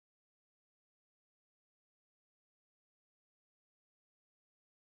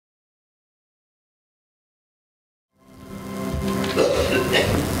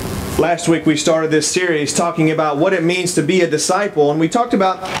Last week we started this series talking about what it means to be a disciple, and we talked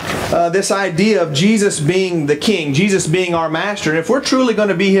about this idea of Jesus being the King, Jesus being our master. And if we're truly going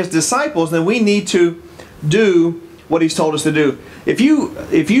to be His disciples, then we need to do what He's told us to do. If you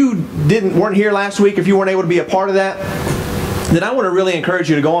weren't here last week, if you weren't able to be a part of that, then I want to really encourage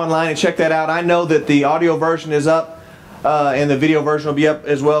you to go online and check that out. I know that the audio version is up. And the video version will be up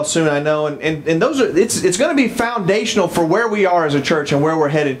as well soon, I know. And those are it's going to be foundational for where we are as a church and where we're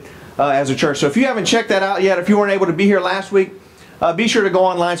headed as a church. So if you haven't checked that out yet, if you weren't able to be here last week, be sure to go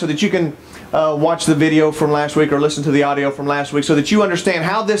online so that you can watch the video from last week or listen to the audio from last week, so that you understand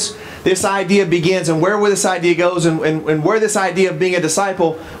how this idea begins and where this idea goes, and where this idea of being a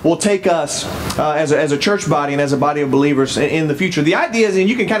disciple will take us as a church body and as a body of believers in the future. The idea is, and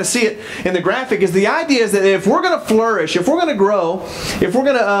you can kind of see it in the graphic, is the idea is that if we're going to flourish, if we're going to grow, if we're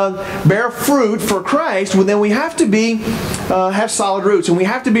going to bear fruit for Christ, well, then we have to have solid roots, and we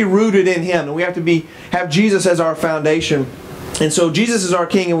have to be rooted in Him, and we have to have Jesus as our foundation. And so Jesus is our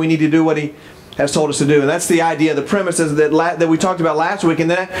King, and we need to do what He has told us to do. And that's the idea, the premises that we talked about last week.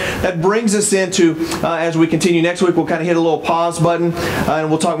 And that brings us into, as we continue next week, we'll kind of hit a little pause button, and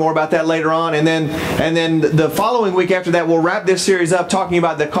we'll talk more about that later on. And then the following week after that, we'll wrap this series up talking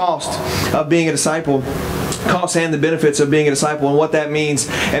about the cost of being a disciple. Costs and the benefits of being a disciple and what that means.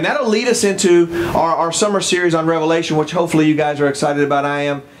 And that'll lead us into our summer series on Revelation, which hopefully you guys are excited about. I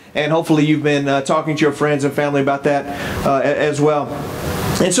am. And hopefully you've been talking to your friends and family about that as well.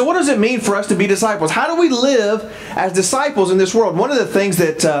 And so what does it mean for us to be disciples? How do we live as disciples in this world? One of the things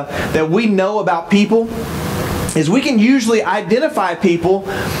that we know about people is we can usually identify people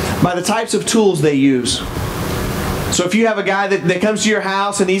by the types of tools they use. So if you have a guy that comes to your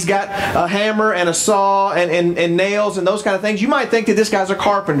house and he's got a hammer and a saw and nails and those kind of things, you might think that this guy's a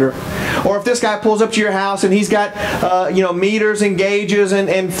carpenter. Or if this guy pulls up to your house and he's got meters and gauges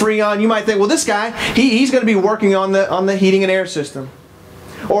and freon, you might think, well, this guy, he's going to be working on the heating and air system.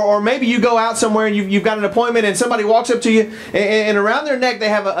 Or maybe you go out somewhere and you've got an appointment and somebody walks up to you and around their neck they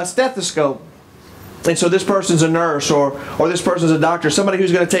have a stethoscope. And so this person's a nurse, or this person's a doctor, somebody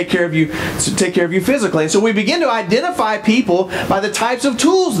who's going to take care of you physically. And so we begin to identify people by the types of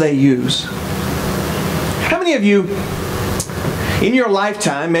tools they use. How many of you, in your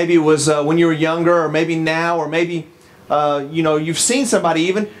lifetime, maybe it was when you were younger, or maybe now, or maybe you've seen somebody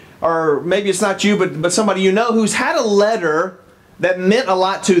even, or maybe it's not you, but somebody you know who's had a letter that meant a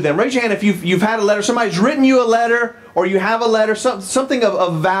lot to them? Raise your hand if you've had a letter. Somebody's written you a letter, or you have a letter, something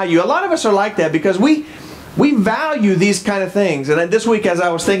of value. A lot of us are like that because we value these kind of things. And this week, as I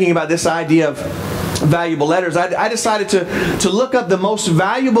was thinking about this idea of valuable letters, I decided to look up the most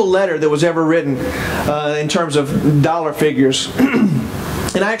valuable letter that was ever written in terms of dollar figures.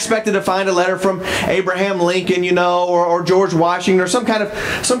 And I expected to find a letter from Abraham Lincoln, or George Washington, or some kind of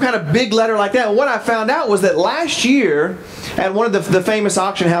big letter like that. And what I found out was that last year, at one of the famous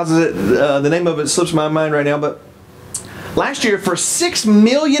auction houses, the name of it slips my mind right now, but last year, for $6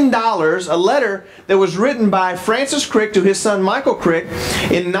 million, a letter that was written by Francis Crick to his son Michael Crick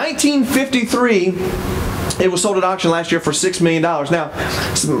in 1953. It was sold at auction last year for $6 million. Now,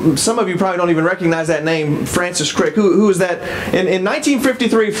 some of you probably don't even recognize that name, Francis Crick. Who is that? In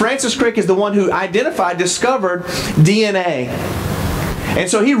 1953, Francis Crick is the one who discovered DNA. And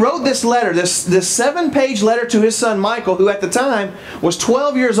so he wrote this letter, this 7-page letter to his son Michael, who at the time was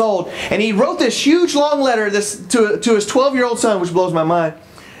 12 years old. And he wrote this huge long letter to his 12-year-old son, which blows my mind.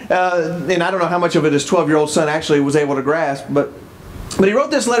 And I don't know how much of it his 12-year-old son actually was able to grasp, but he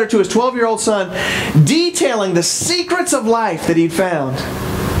wrote this letter to his 12-year-old son detailing the secrets of life that he'd found.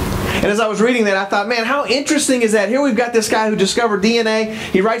 And as I was reading that, I thought, man, how interesting is that? Here we've got this guy who discovered DNA.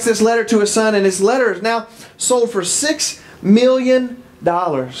 He writes this letter to his son, and his letter is now sold for $6 million.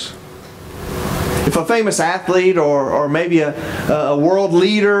 If a famous athlete or maybe a world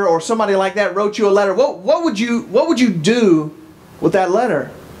leader or somebody like that wrote you a letter, what would you do with that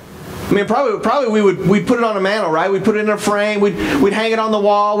letter? I mean, probably we'd put it on a mantle, right? We'd put it in a frame. We'd hang it on the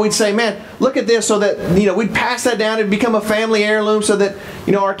wall. We'd say, man, look at this, so that we'd pass that down. It'd become a family heirloom, so that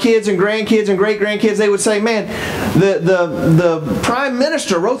our kids and grandkids and great grandkids, they would say, man, the prime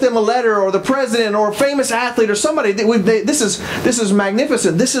minister wrote them a letter, or the president, or a famous athlete, or somebody. This is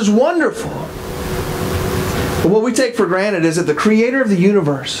magnificent. This is wonderful. But what we take for granted is that the creator of the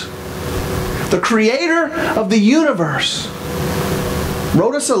universe,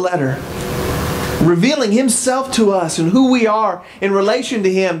 wrote us a letter revealing Himself to us and who we are in relation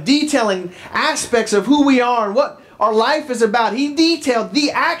to Him, detailing aspects of who we are and what our life is about. He detailed the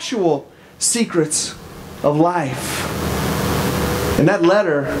actual secrets of life. And that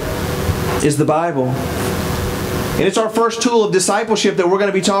letter is the Bible. And it's our first tool of discipleship that we're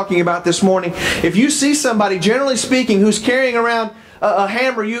going to be talking about this morning. If you see somebody, generally speaking, who's carrying around a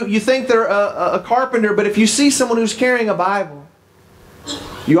hammer, you think they're a carpenter, but if you see someone who's carrying a Bible,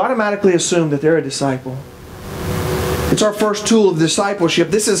 you automatically assume that they're a disciple. It's our first tool of discipleship.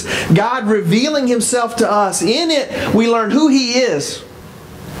 This is God revealing Himself to us. In it, we learn who He is.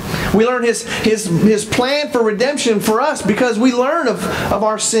 We learn His plan for redemption for us because we learn of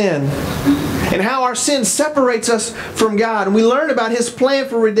our sin and how our sin separates us from God. And we learn about His plan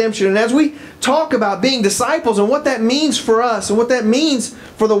for redemption. And as we talk about being disciples and what that means for us and what that means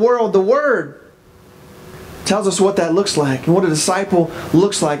for the world, the Word tells us what that looks like and what a disciple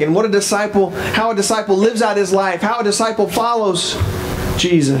looks like and how a disciple lives out his life, how a disciple follows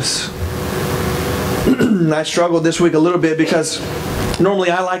Jesus. I struggled this week a little bit because normally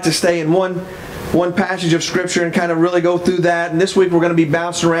I like to stay in one passage of Scripture and kind of really go through that. And this week we're going to be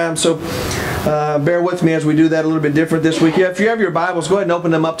bouncing around, so bear with me as we do that a little bit different this week. If you have your Bibles, go ahead and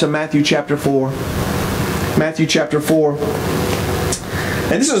open them up to Matthew chapter 4. Matthew chapter 4.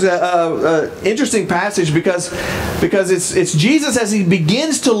 And this is an interesting passage because it's Jesus as He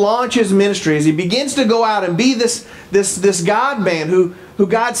begins to launch His ministry, as He begins to go out and be this God-man who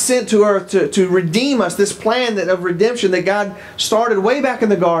God sent to earth to redeem us, this plan of redemption that God started way back in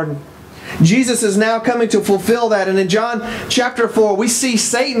the garden. Jesus is now coming to fulfill that. And in John chapter 4, we see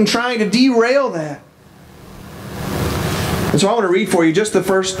Satan trying to derail that. And so I want to read for you just the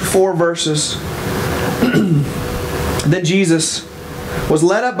first 4 verses. Then Jesus was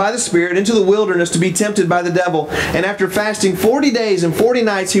led up by the Spirit into the wilderness to be tempted by the devil. And after fasting 40 days and 40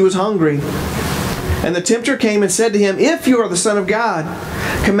 nights, He was hungry. And the tempter came and said to Him, "If you are the Son of God,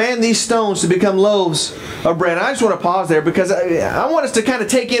 command these stones to become loaves of bread." And I just want to pause there because I want us to kind of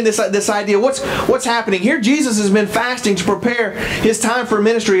take in this idea. What's happening here? Jesus has been fasting to prepare His time for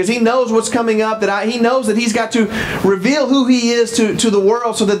ministry, as He knows what's coming up. He knows that He's got to reveal who He is to the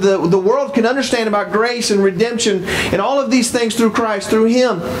world, so that the world can understand about grace and redemption and all of these things through Christ, through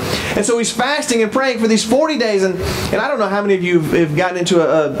Him. And so He's fasting and praying for these 40 days. And I don't know how many of you have gotten into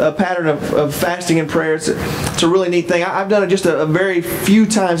a pattern of fasting and prayer. It's a really neat thing. I've done it just a very few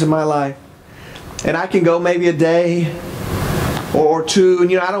times in my life. And I can go maybe a day or two,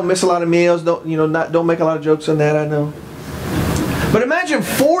 and I don't miss a lot of meals. Don't make a lot of jokes on that, I know. But imagine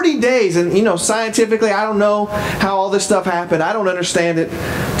 40 days, and scientifically, I don't know how all this stuff happened. I don't understand it,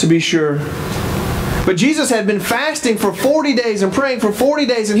 to be sure. But Jesus had been fasting for 40 days and praying for 40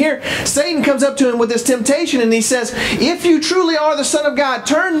 days. And here, Satan comes up to Him with this temptation, and he says, "If you truly are the Son of God,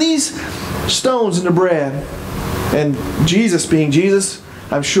 turn these stones into bread." And Jesus, being Jesus,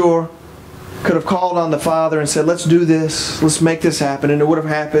 I'm sure, could have called on the Father and said, "Let's do this. Let's make this happen." And it would have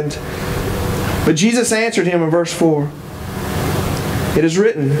happened. But Jesus answered him in verse 4. "It is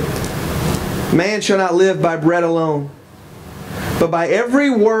written, man shall not live by bread alone, but by every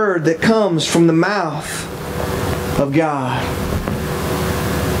word that comes from the mouth of God."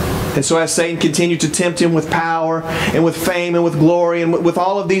 And so as Satan continued to tempt Him with power and with fame and with glory and with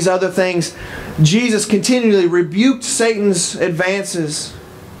all of these other things, Jesus continually rebuked Satan's advances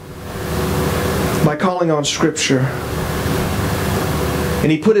by calling on Scripture.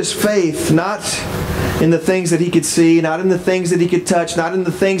 And He put His faith not in the things that He could see, not in the things that He could touch, not in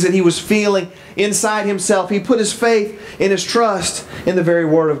the things that He was feeling inside Himself. He put His faith and His trust in the very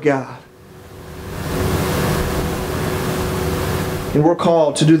Word of God. And we're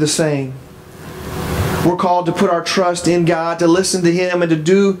called to do the same. We're called to put our trust in God, to listen to Him, and to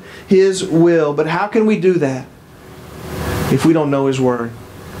do His will. But how can we do that if we don't know His Word?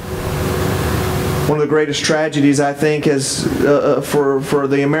 One of the greatest tragedies, I think, is for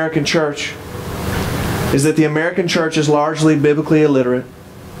the American church is that the American church is largely biblically illiterate.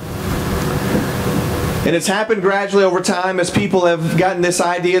 And it's happened gradually over time as people have gotten this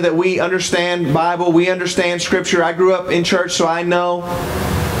idea that we understand Bible, we understand Scripture. I grew up in church, so I know.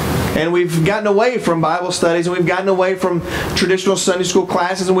 And we've gotten away from Bible studies, and we've gotten away from traditional Sunday school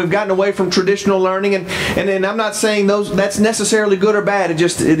classes, and we've gotten away from traditional learning. And I'm not saying that's necessarily good or bad.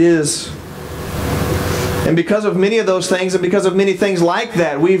 It is. And because of many of those things, and because of many things like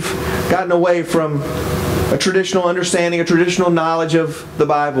that, we've gotten away from a traditional understanding, a traditional knowledge of the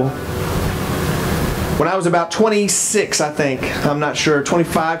Bible. When I was about 26, I think, I'm not sure,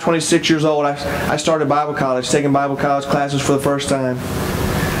 25, 26 years old, I started Bible college, taking Bible college classes for the first time.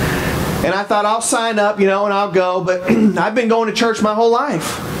 And I thought, I'll sign up, and I'll go, but I've been going to church my whole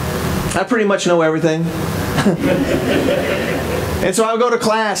life. I pretty much know everything. And so I would go to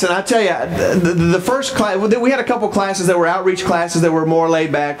class, and I tell you, the first class, we had a couple classes that were outreach classes that were more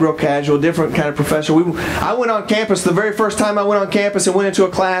laid back, real casual, different kind of professor. I went on campus, the very first time I went on campus and went into a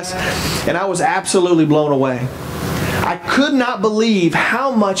class, and I was absolutely blown away. I could not believe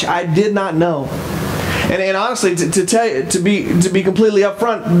how much I did not know. And honestly, to tell you, to be completely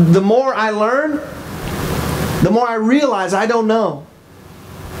upfront, the more I learn, the more I realize I don't know.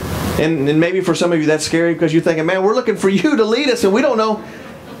 And maybe for some of you that's scary because you're thinking, man, we're looking for you to lead us and we don't know.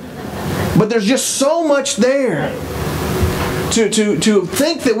 But there's just so much there. To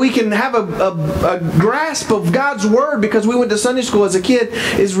think that we can have a grasp of God's Word because we went to Sunday school as a kid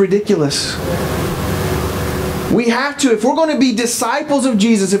is ridiculous. We have to, if we're going to be disciples of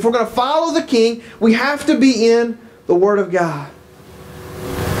Jesus, if we're going to follow the King, we have to be in the Word of God.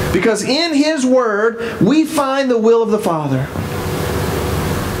 Because in His Word, we find the will of the Father.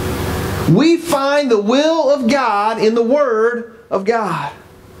 We find the will of God in the Word of God.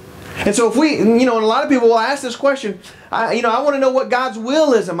 And so if we, and a lot of people will ask this question, I want to know what God's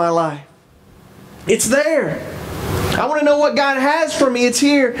will is in my life. It's there. I want to know what God has for me. It's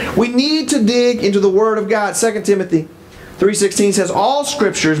here. We need to dig into the Word of God. 2 Timothy 3:16 says, all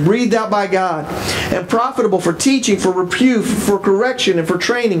Scripture is breathed out by God and profitable for teaching, for reproof, for correction, and for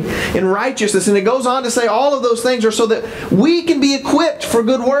training in righteousness. And it goes on to say all of those things are so that we can be equipped for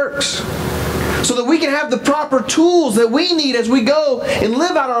good works. So that we can have the proper tools that we need as we go and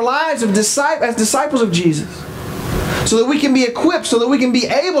live out our lives as disciples of Jesus. So that we can be equipped, so that we can be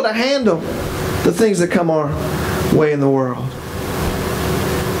able to handle the things that come our way in the world.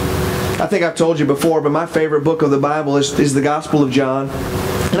 I think I've told you before, but my favorite book of the Bible is the Gospel of John.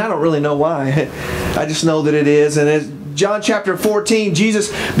 And I don't really know why. I just know that it is. And as John chapter 14,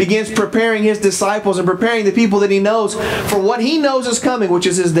 Jesus begins preparing His disciples and preparing the people that He knows for what He knows is coming, which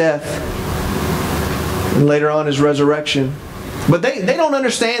is His death. And later on His resurrection. But they don't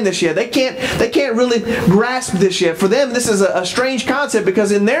understand this yet. They can't really grasp this yet. For them, this is a strange concept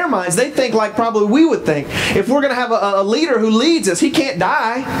because in their minds, they think like probably we would think. If we're going to have a leader who leads us, he can't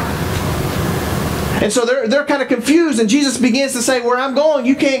die. And so they're kind of confused. And Jesus begins to say, where I'm going,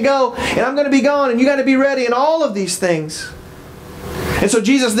 you can't go. And I'm going to be gone. And you got to be ready. And all of these things. And so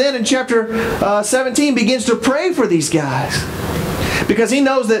Jesus then in chapter 17 begins to pray for these guys. Because He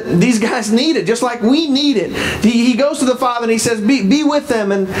knows that these guys need it, just like we need it. He goes to the Father and He says, be with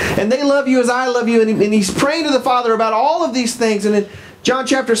them, and they love you as I love you. And He's praying to the Father about all of these things. And in John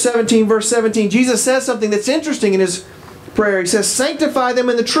chapter 17, verse 17, Jesus says something that's interesting in His prayer. He says, sanctify them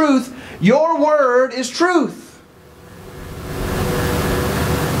in the truth. Your word is truth.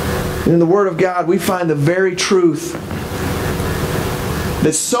 And in the Word of God, we find the very truth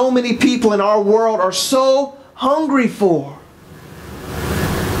that so many people in our world are so hungry for.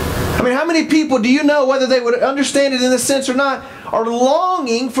 I mean, how many people do you know, whether they would understand it in this sense or not, are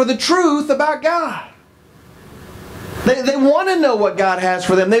longing for the truth about God? They want to know what God has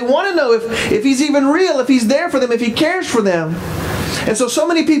for them. They want to know if He's even real, if He's there for them, if He cares for them. And so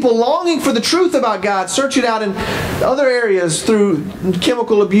many people longing for the truth about God search it out in other areas through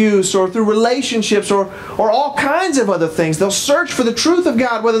chemical abuse or through relationships or all kinds of other things. They'll search for the truth of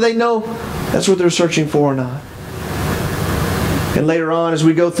God whether they know that's what they're searching for or not. And later on, as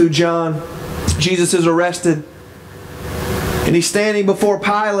we go through John, Jesus is arrested. And He's standing before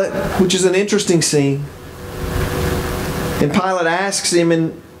Pilate, which is an interesting scene. And Pilate asks Him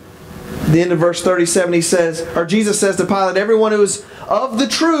in the end of verse 37, Jesus says to Pilate, everyone who is of the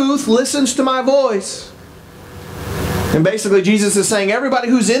truth listens to my voice. And basically Jesus is saying, everybody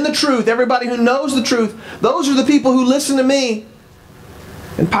who's in the truth, everybody who knows the truth, those are the people who listen to me.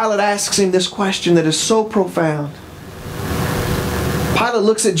 And Pilate asks Him this question that is so profound. Pilate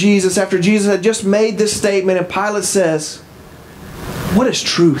looks at Jesus after Jesus had just made this statement, and Pilate says, what is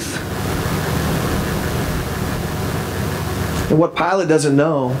truth? And what Pilate doesn't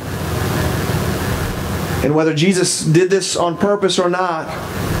know, and whether Jesus did this on purpose or not,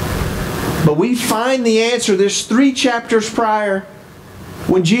 but we find the answer. There's 3 chapters prior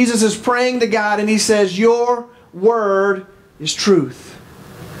when Jesus is praying to God and He says, your word is truth.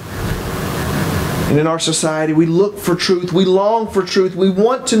 And in our society, we look for truth. We long for truth. We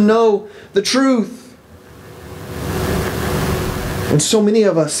want to know the truth. And so many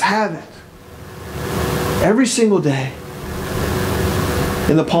of us have it every single day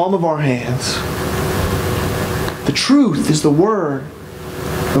in the palm of our hands. The truth is the Word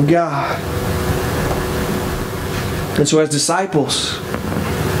of God. And so as disciples,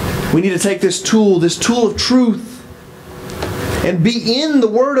 we need to take this tool of truth, and be in the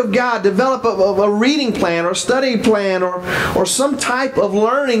Word of God. Develop a reading plan or study plan or some type of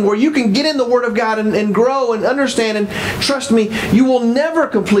learning where you can get in the Word of God and grow and understand. And trust me, you will never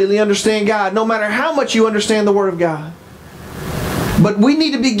completely understand God, no matter how much you understand the Word of God. But we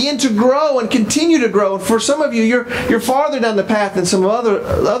need to begin to grow and continue to grow. And for some of you, you're farther down the path than some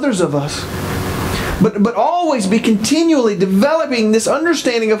others of us. but always be continually developing this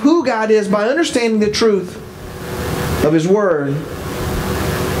understanding of who God is by understanding the truth of His Word.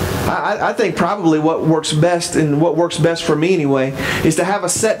 I think probably what works best, and what works best for me anyway, is to have a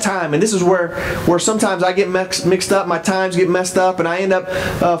set time. And this is where sometimes I get mixed up, my times get messed up, and I end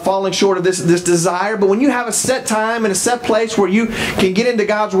up falling short of this desire. But when you have a set time and a set place where you can get into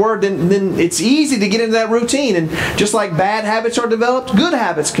God's Word, then it's easy to get into that routine. And just like bad habits are developed, good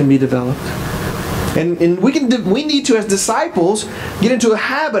habits can be developed. And we need to, as disciples, get into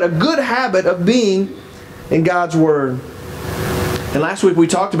a good habit of being in God's Word. And last week we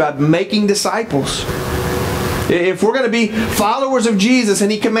talked about making disciples. If we're going to be followers of Jesus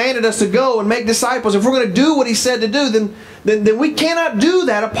and He commanded us to go and make disciples, if we're going to do what He said to do, then we cannot do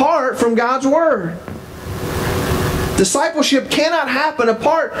that apart from God's Word. Discipleship cannot happen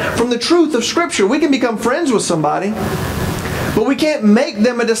apart from the truth of Scripture. We can become friends with somebody, but we can't make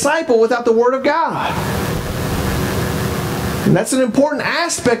them a disciple without the Word of God. And that's an important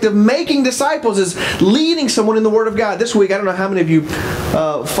aspect of making disciples, is leading someone in the Word of God. This week, I don't know how many of you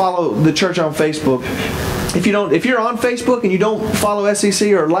follow the church on Facebook. If you're on Facebook and you don't follow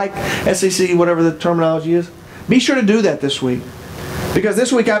SEC or like SEC, whatever the terminology is, be sure to do that this week. Because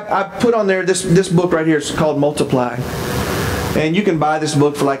this week I put on there this book right here. It's called Multiply. And you can buy this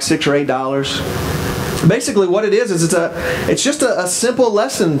book for like $6 or $8. Basically what it is it's just a simple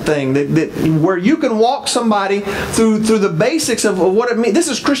lesson thing that where you can walk somebody through the basics of what it means. This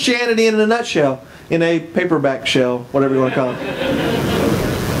is Christianity in a nutshell, in a paperback shell, whatever you want to call it.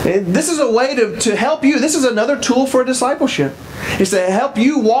 And this is a way to help you. This is another tool for discipleship. It's to help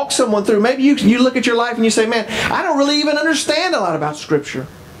you walk someone through. Maybe you look at your life and you say, man, I don't really even understand a lot about Scripture.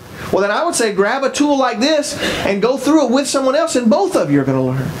 Well, then I would say grab a tool like this and go through it with someone else, and both of you are going to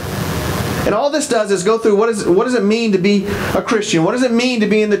learn. And all this does is go through what does it mean to be a Christian? What does it mean to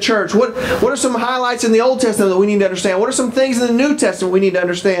be in the church? What are some highlights in the Old Testament that we need to understand? What are some things in the New Testament we need to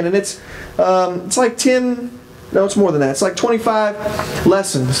understand? And it's like 10, no, it's more than that. It's like 25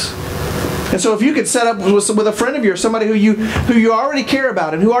 lessons. And so if you could set up with a friend of yours, somebody who you already care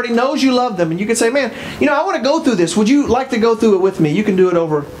about and who already knows you love them, and you could say, man, I want to go through this. Would you like to go through it with me? You can do it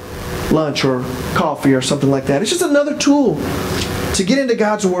over lunch or coffee or something like that. It's just another tool to get into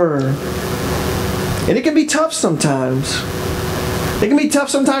God's Word. And it can be tough sometimes. It can be tough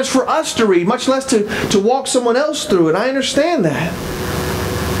sometimes for us to read, much less to walk someone else through it. I understand that.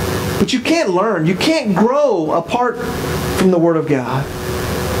 But you can't learn. You can't grow apart from the Word of God.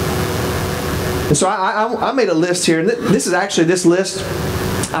 And so I made a list here. And this list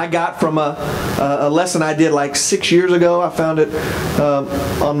I got from a lesson I did like 6 years ago. I found it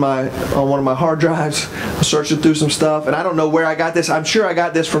on one of my hard drives. I searched it through some stuff, and I don't know where I got this. I'm sure I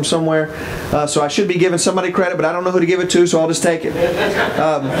got this from somewhere, so I should be giving somebody credit, but I don't know who to give it to, so I'll just take it.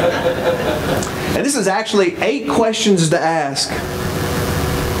 And this is actually 8 questions to ask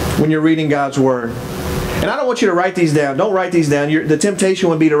when you're reading God's Word. And I don't want you to write these down. Don't write these down. The temptation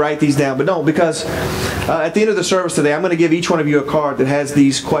would be to write these down, but don't, because at the end of the service today, I'm going to give each one of you a card that has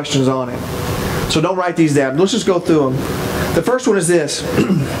these questions on it. So don't write these down. Let's just go through them. The first one is this.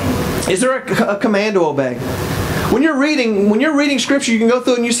 Is there a command to obey? When you're reading Scripture, you can go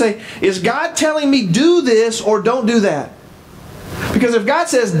through it and you say, is God telling me do this or don't do that? Because if God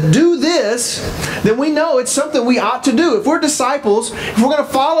says do this, then we know it's something we ought to do. If we're disciples, if we're going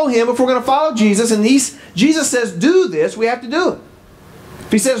to follow Him, if we're going to follow Jesus, and Jesus says do this, we have to do it.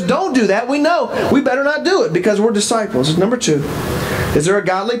 If He says don't do that, we know we better not do it because we're disciples. Number 2, is there a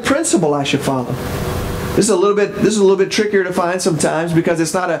godly principle I should follow? This is a little bit trickier to find sometimes, because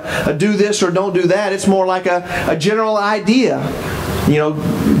it's not a do this or don't do that. It's more like a general idea.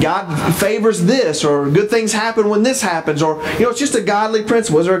 God favors this, or good things happen when this happens, or it's just a godly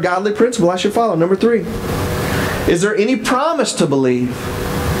principle. Is there a godly principle I should follow? Number 3, is there any promise to believe?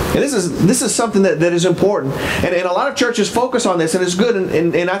 And this is something that is important. And a lot of churches focus on this, and it's good,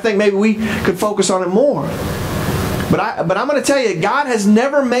 and I think maybe we could focus on it more. But I'm going to tell you, God has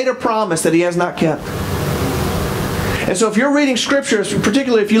never made a promise that He has not kept. And so if you're reading Scripture,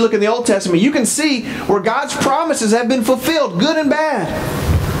 particularly if you look in the Old Testament, you can see where God's promises have been fulfilled, good and bad.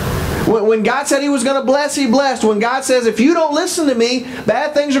 When God said He was going to bless, He blessed. When God says, if you don't listen to me,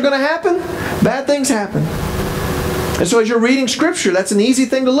 bad things are going to happen, bad things happen. And so as you're reading Scripture, that's an easy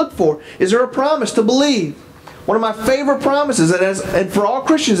thing to look for. Is there a promise to believe? One of my favorite promises, and for all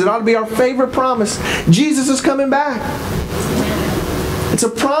Christians, it ought to be our favorite promise, Jesus is coming back. It's a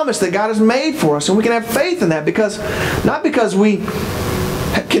promise that God has made for us, and we can have faith in that, not because we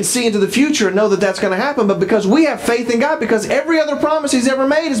can see into the future and know that that's going to happen, but because we have faith in God, because every other promise He's ever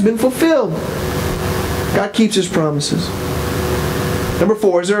made has been fulfilled. God keeps His promises. Number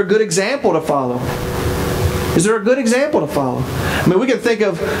 4, is there a good example to follow? Is there a good example to follow? I mean, we can think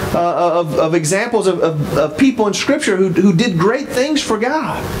of examples of people in Scripture who did great things for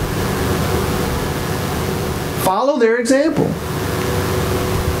God. Follow their example.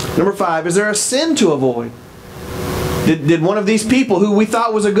 Number 5, is there a sin to avoid? Did one of these people who we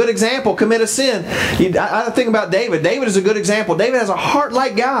thought was a good example commit a sin? I think about David. David is a good example. David has a heart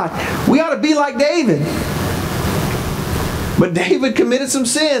like God. We ought to be like David. But David committed some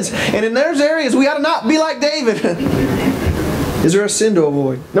sins. And in those areas, we ought to not be like David. Is there a sin to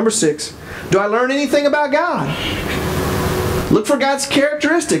avoid? Number 6, do I learn anything about God? Look for God's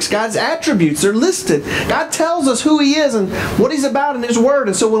characteristics, God's attributes. They're listed. God tells us who He is and what He's about in His Word.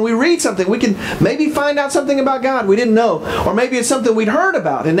 And so when we read something, we can maybe find out something about God we didn't know. Or maybe it's something we'd heard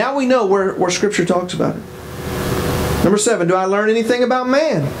about, and now we know where Scripture talks about it. Number 7, do I learn anything about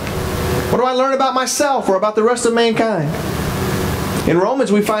man? What do I learn about myself or about the rest of mankind? In Romans,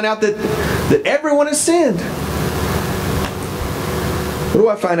 we find out that everyone has sinned. What do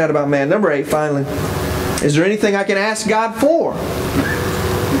I find out about man? Number 8, finally. Is there anything I can ask God for?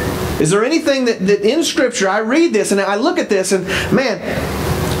 Is there anything that in Scripture, I read this and I look at this and, man,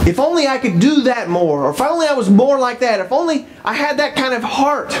 if only I could do that more, or if only I was more like that, if only I had that kind of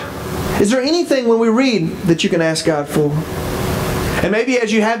heart. Is there anything when we read that you can ask God for? And maybe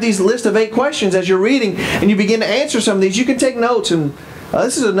as you have these list of 8 questions as you're reading and you begin to answer some of these, you can take notes. And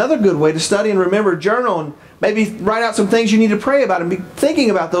this is another good way to study and remember, journal, and maybe write out some things you need to pray about and be thinking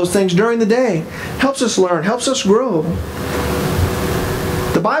about those things during the day. Helps us learn, helps us grow.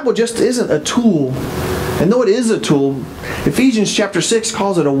 The Bible just isn't a tool. And though it is a tool, Ephesians chapter 6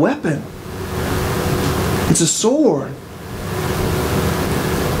 calls it a weapon. It's a sword.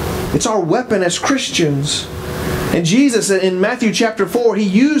 It's our weapon as Christians. And Jesus, in Matthew chapter 4, He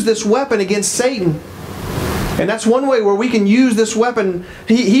used this weapon against Satan. And that's one way where we can use this weapon.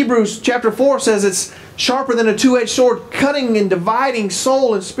 Hebrews chapter 4 says it's sharper than a two-edged sword, cutting and dividing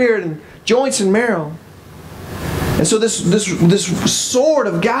soul and spirit and joints and marrow. And so this sword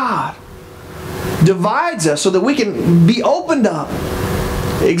of God divides us so that we can be opened up,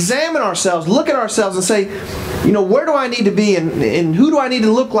 examine ourselves, look at ourselves and say, you know, where do I need to be and who do I need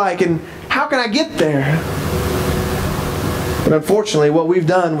to look like and how can I get there? But unfortunately, what we've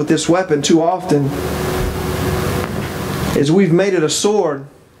done with this weapon too often is we've made it a sword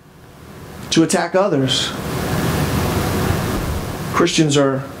to attack others. Christians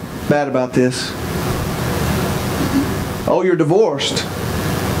are bad about this. Oh, you're divorced.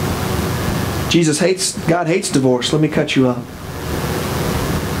 God hates divorce. Let me cut you up.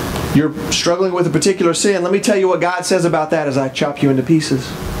 You're struggling with a particular sin. Let me tell you what God says about that as I chop you into pieces.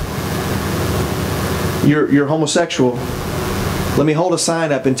 You're homosexual. Let me hold a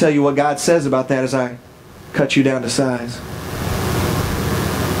sign up and tell you what God says about that as I cut you down to size.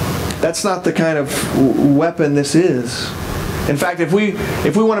 That's not the kind of weapon this is. In fact, if we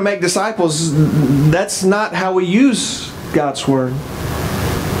want to make disciples, that's not how we use God's Word.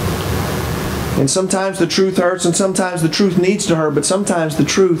 And sometimes the truth hurts and sometimes the truth needs to hurt, but sometimes the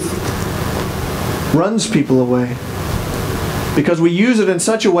truth runs people away. Because we use it in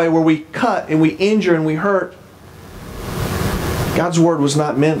such a way where we cut and we injure and we hurt. God's Word was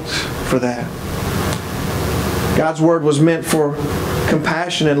not meant for that. God's Word was meant for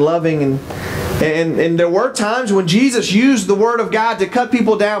compassion and loving. And there were times when Jesus used the Word of God to cut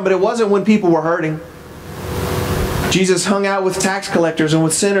people down, but it wasn't when people were hurting. Jesus hung out with tax collectors and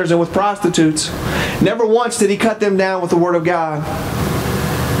with sinners and with prostitutes. Never once did He cut them down with the Word of God.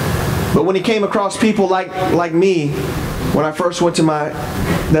 But when He came across people like me, when I first went to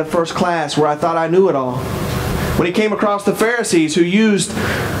that first class where I thought I knew it all, when He came across the Pharisees who used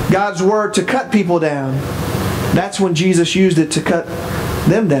God's Word to cut people down, that's when Jesus used it to cut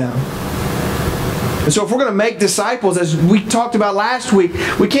them down. And so if we're going to make disciples, as we talked about last week,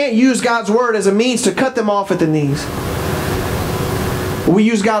 we can't use God's Word as a means to cut them off at the knees. We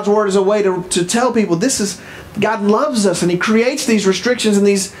use God's Word as a way to tell people God loves us and He creates these restrictions and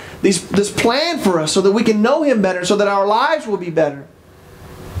this plan for us so that we can know Him better, so that our lives will be better.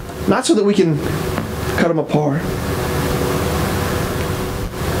 Not so that we can cut them apart,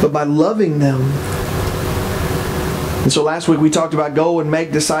 but by loving them. And so last week we talked about go and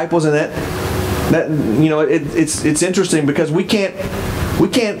make disciples, and that you know, it's interesting because we can't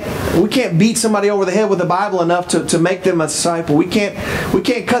beat somebody over the head with the Bible enough to make them a disciple. We can't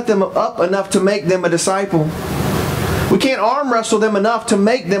cut them up enough to make them a disciple. We can't arm wrestle them enough to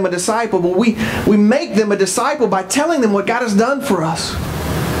make them a disciple. But we make them a disciple by telling them what God has done for us,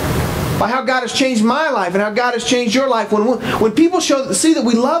 by how God has changed my life and how God has changed your life. When people see that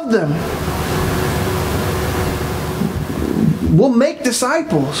we love them, we'll make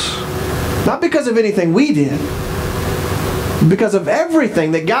disciples. Not because of anything we did, because of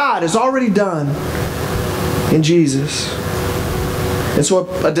everything that God has already done in Jesus. And so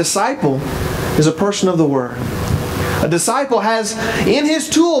a disciple is a person of the Word. A disciple has in his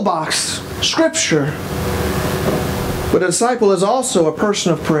toolbox Scripture. But a disciple is also a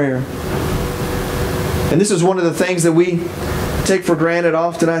person of prayer. And this is one of the things that we take for granted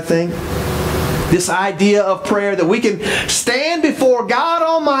often, I think. This idea of prayer, that we can stand before God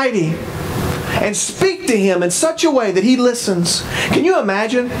Almighty and speak to Him in such a way that He listens. Can you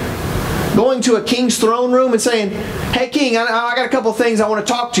imagine going to a king's throne room and saying, "Hey king, I got a couple things I want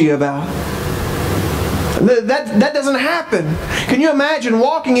to talk to you about"? That doesn't happen. Can you imagine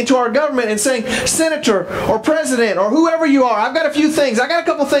walking into our government and saying, "Senator or President or whoever you are, I've got a few things, I got a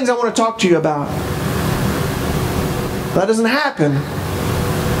couple things I want to talk to you about"? That doesn't happen.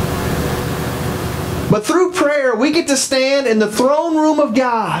 But through prayer, we get to stand in the throne room of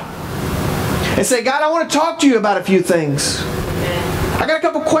God and say, "God, I want to talk to you about a few things. I got a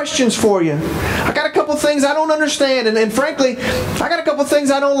couple questions for you. I got a couple things I don't understand. And frankly, I got a couple things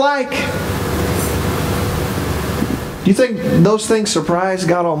I don't like." Do you think those things surprise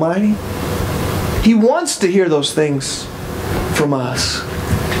God Almighty? He wants to hear those things from us.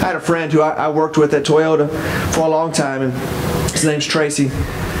 I had a friend who I worked with at Toyota for a long time, and his name's Tracy.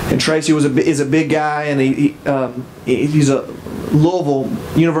 And Tracy is a big guy, and he's a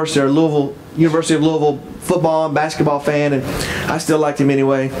University of Louisville football and basketball fan, and I still liked him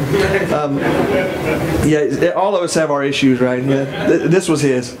anyway. Yeah, all of us have our issues, right? Yeah, this was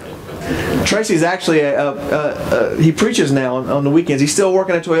his. Tracy's actually he preaches now on the weekends. He's still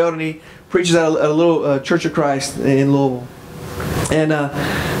working at Toyota, and he preaches at a little Church of Christ in Louisville. And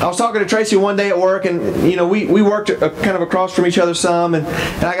I was talking to Tracy one day at work, and we worked kind of across from each other some, and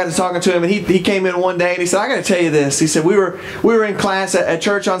I got to talking to him, and he came in one day and he said, "I got to tell you this." He said, we were in class at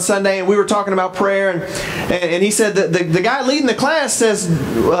church on Sunday, and we were talking about prayer, and he said that the guy leading the class says,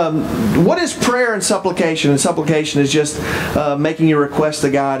 "What is prayer and supplication?" And supplication is just making your request to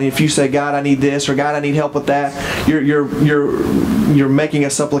God. And if you say, "God, I need this," or "God, I need help with that," you're making a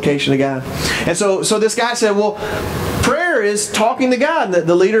supplication to God. And so this guy said, "Well, prayer is talking to God." And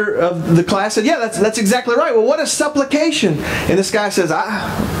the leader of the class said, "Yeah, that's exactly right. Well, what is supplication?" And this guy says,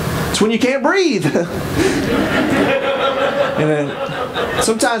 "It's when you can't breathe." And then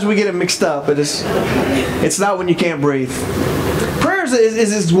sometimes we get it mixed up, but it's not when you can't breathe. Prayer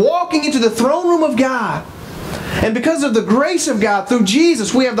is walking into the throne room of God. And because of the grace of God through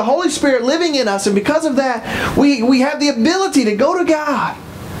Jesus, we have the Holy Spirit living in us, and because of that, we have the ability to go to God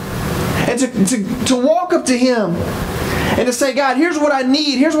and to walk up to Him and to say, "God, here's what I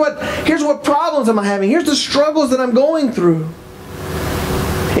need. Here's what problems am I having. Here's the struggles that I'm going through."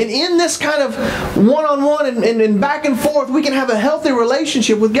 And in this kind of one-on-one and back and forth, we can have a healthy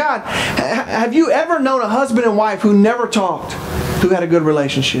relationship with God. Have you ever known a husband and wife who never talked, who had a good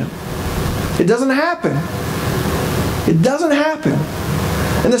relationship? It doesn't happen. It doesn't happen.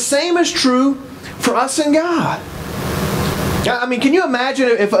 And the same is true for us and God. I mean, can you imagine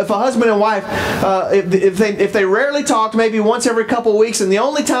if a husband and wife, if they rarely talked, maybe once every couple weeks, and the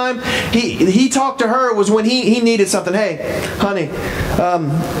only time he talked to her was when he needed something? "Hey, honey,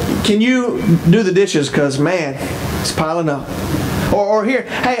 can you do the dishes? Because, man, it's piling up." Or here,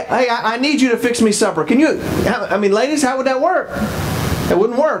 hey, I need you to fix me supper. Can you? I mean, ladies, how would that work? It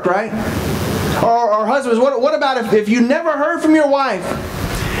wouldn't work, right? Or husbands, what about if you never heard from your wife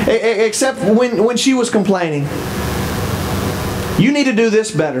except when she was complaining? "You need to do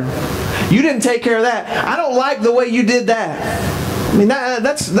this better. You didn't take care of that. I don't like the way you did that." I mean,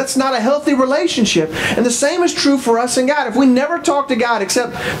 that's not a healthy relationship. And the same is true for us and God. If we never talk to God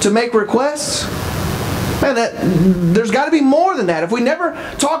except to make requests, man, there's got to be more than that. If we never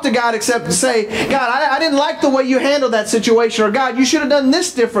talk to God except to say, "God, I didn't like the way you handled that situation," or "God, you should have done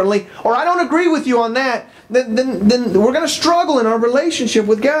this differently," or "I don't agree with you on that," then we're going to struggle in our relationship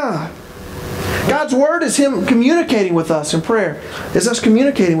with God. God's Word is Him communicating with us in prayer. It's us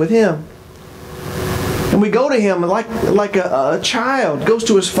communicating with Him. And we go to Him like a child goes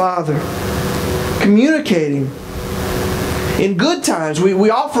to his father, communicating. In good times, we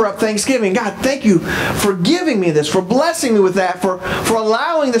offer up thanksgiving. "God, thank you for giving me this, for blessing me with that, for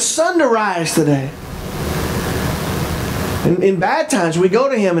allowing the sun to rise today." In bad times, we go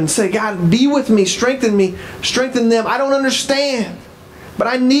to Him and say, "God, be with me, strengthen them. I don't understand, but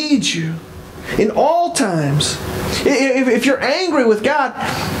I need you." In all times. If you're angry with God,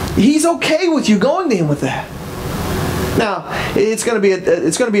 He's okay with you going to Him with that. Now, it's going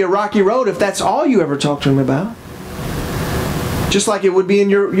to be a rocky road if that's all you ever talk to Him about. Just like it would be in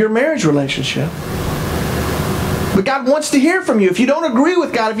your marriage relationship. But God wants to hear from you. If you don't agree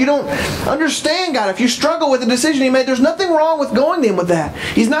with God, if you don't understand God, if you struggle with the decision He made, there's nothing wrong with going to Him with that.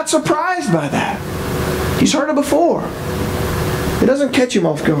 He's not surprised by that. He's heard it before. It doesn't catch Him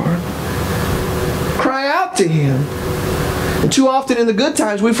off guard. Cry out to Him. And too often in the good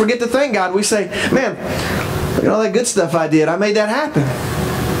times, we forget to thank God. We say, man, look at all that good stuff I did. I made that happen.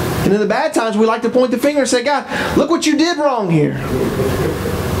 And in the bad times, we like to point the finger and say, God, look what you did wrong here.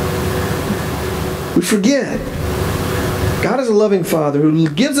 We forget. God is a loving Father who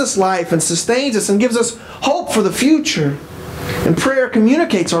gives us life and sustains us and gives us hope for the future. And prayer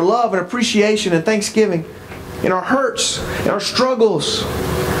communicates our love and appreciation and thanksgiving in our hurts, in our struggles,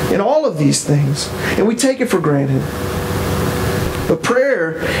 in all of these things. And we take it for granted. But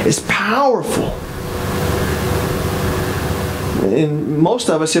prayer is powerful. And most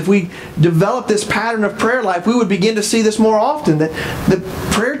of us, if we develop this pattern of prayer life, we would begin to see this more often, that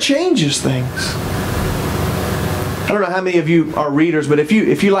prayer changes things. I don't know how many of you are readers, but if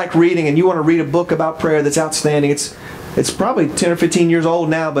you like reading and you want to read a book about prayer that's outstanding, it's probably 10 or 15 years old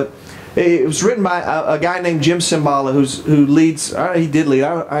now, but it was written by a guy named Jim Cymbala, who leads, he did lead,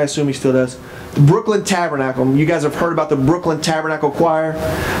 I assume he still does, the Brooklyn Tabernacle. You guys have heard about the Brooklyn Tabernacle Choir.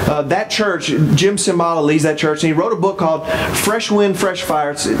 That church, Jim Cymbala leads that church, and he wrote a book called Fresh Wind, Fresh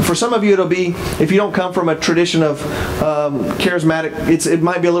Fire. For some of you, it'll be, if you don't come from a tradition of charismatic, it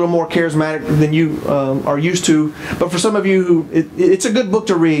might be a little more charismatic than you are used to, but for some of you, it's a good book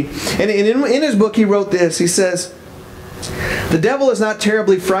to read. And in his book, he wrote this. He says, "The devil is not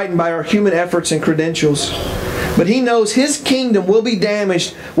terribly frightened by our human efforts and credentials, but he knows his kingdom will be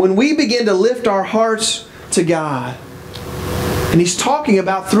damaged when we begin to lift our hearts to God." And he's talking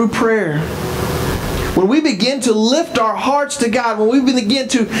about through prayer. When we begin to lift our hearts to God, when we begin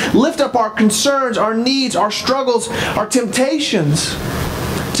to lift up our concerns, our needs, our struggles, our temptations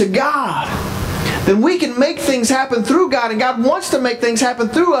to God, then we can make things happen through God, and God wants to make things happen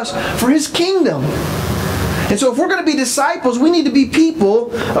through us for His kingdom. And so if we're going to be disciples, we need to be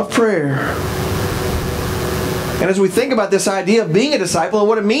people of prayer. And as we think about this idea of being a disciple and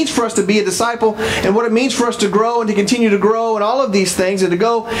what it means for us to be a disciple and what it means for us to grow and to continue to grow and all of these things and to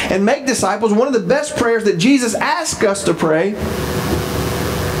go and make disciples, one of the best prayers that Jesus asked us to pray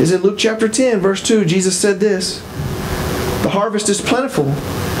is in Luke chapter 10, verse 2. Jesus said this, "The harvest is plentiful,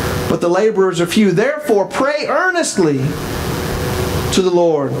 but the laborers are few. Therefore pray earnestly to the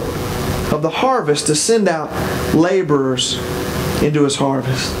Lord of the harvest to send out laborers into His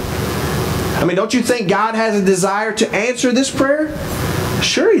harvest." I mean, don't you think God has a desire to answer this prayer?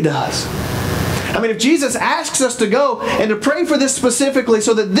 Sure He does. I mean, if Jesus asks us to go and to pray for this specifically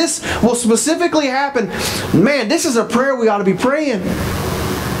so that this will specifically happen, man, this is a prayer we ought to be praying.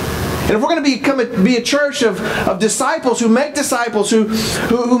 And if we're going to be a church of disciples who make disciples,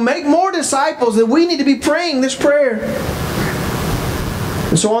 who make more disciples, then we need to be praying this prayer.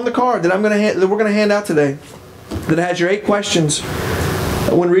 And so on the card that we're going to hand out today, that has your 8 questions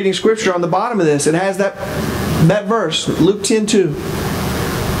when reading Scripture, on the bottom of this, it has that verse, Luke 10:2.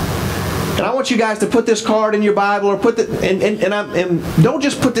 And I want you guys to put this card in your Bible, or put and don't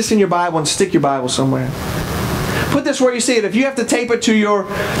just put this in your Bible and stick your Bible somewhere. Put this where you see it. If you have to tape it to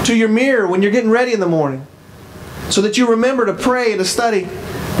your mirror when you're getting ready in the morning, so that you remember to pray and to study,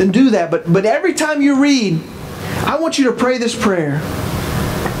 then do that. But every time you read, I want you to pray this prayer.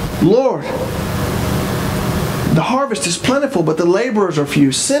 Lord, the harvest is plentiful, but the laborers are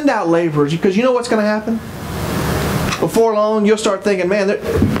few. Send out laborers, because you know what's going to happen? Before long, you'll start thinking, man,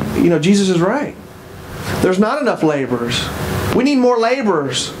 Jesus is right. There's not enough laborers. We need more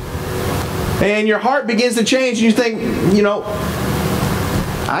laborers. And your heart begins to change, and you think,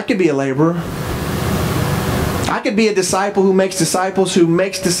 I could be a laborer. I could be a disciple who makes disciples, who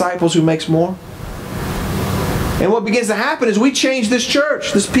makes more. And what begins to happen is we change this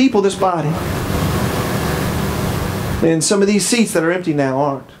church, this people, this body. And some of these seats that are empty now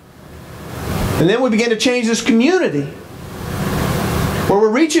aren't. And then we begin to change this community, where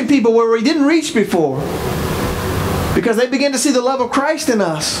we're reaching people where we didn't reach before, because they begin to see the love of Christ in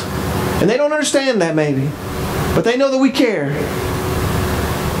us. And they don't understand that maybe, but they know that we care.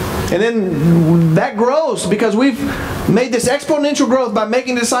 And then that grows because we've made this exponential growth by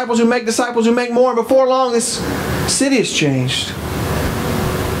making disciples who make more. And before long, this city has changed,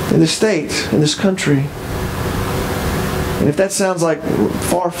 in this state, in this country. And if that sounds like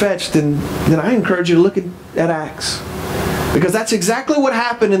far-fetched, then I encourage you to look at Acts. Because that's exactly what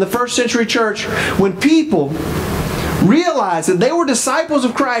happened in the first century church, when people realized that they were disciples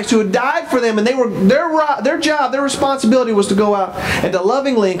of Christ who had died for them, and their job, their responsibility was to go out and to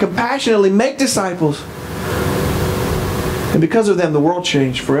lovingly and compassionately make disciples. And because of them, the world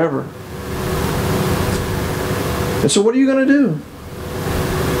changed forever. And so what are you going to do?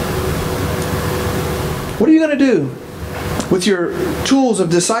 What are you going to do with your tools of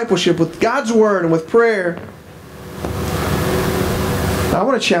discipleship, with God's Word and with prayer? I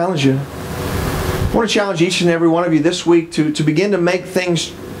want to challenge you. I want to challenge each and every one of you this week to begin to make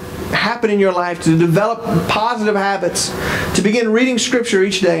things happen in your life, to develop positive habits, to begin reading Scripture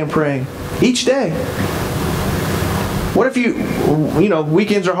each day and praying. Each day. What if you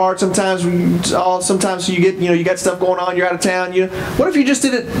weekends are hard sometimes. Sometimes you got stuff going on. You're out of town. What if you just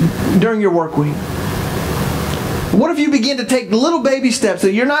did it during your work week? What if you begin to take little baby steps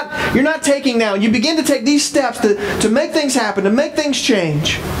that you're not taking now? You begin to take these steps to make things happen, to make things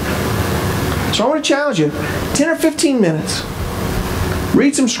change. So I want to challenge you. 10 or 15 minutes.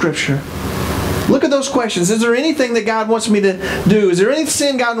 Read some Scripture. Look at those questions. Is there anything that God wants me to do? Is there any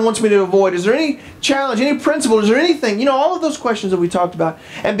sin God wants me to avoid? Is there any challenge, any principle? Is there anything? All of those questions that we talked about.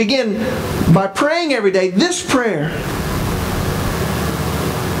 And begin by praying every day this prayer.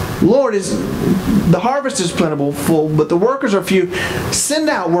 Lord, the harvest is plentiful, but the workers are few. Send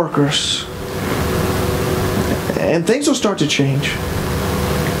out workers. And things will start to change.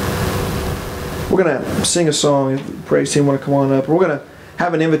 We're going to sing a song. If the praise team want to come on up. We're going to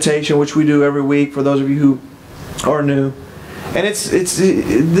have an invitation, which we do every week for those of you who are new. And it's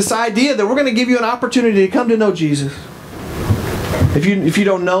this idea that we're going to give you an opportunity to come to know Jesus. If you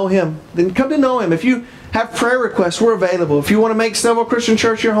don't know Him, then come to know Him. If you have prayer requests, we're available. If you want to make Snellville Christian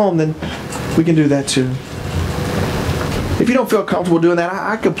Church your home, then we can do that too. If you don't feel comfortable doing that,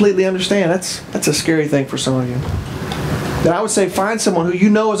 I completely understand. That's a scary thing for some of you. Then I would say find someone who you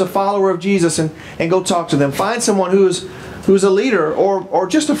know is a follower of Jesus and go talk to them. Find someone who's a leader or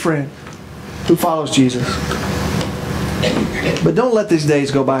just a friend who follows Jesus. But don't let these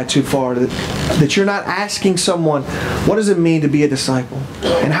days go by too far that you're not asking someone, what does it mean to be a disciple?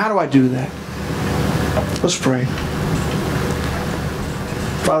 And how do I do that? Let's pray.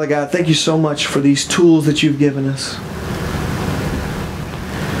 Father God, thank you so much for these tools that you've given us.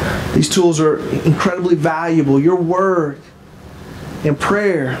 These tools are incredibly valuable. Your Word and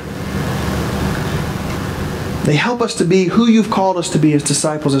prayer, they help us to be who you've called us to be as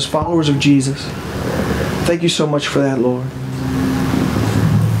disciples, as followers of Jesus. Thank you so much for that, Lord.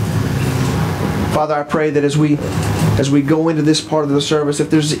 Father, I pray that as we go into this part of the service, if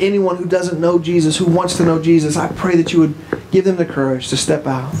there's anyone who doesn't know Jesus, who wants to know Jesus, I pray that you would give them the courage to step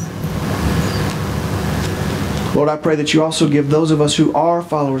out. Lord, I pray that you also give those of us who are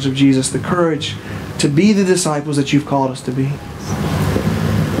followers of Jesus the courage to be the disciples that you've called us to be.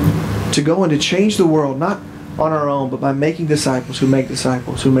 To go and to change the world, not on our own, but by making disciples who make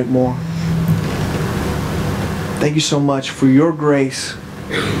more. Thank you so much for your grace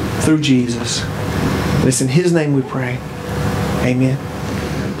through Jesus. And it's in His name we pray. Amen.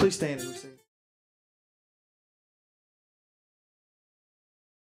 Please stand.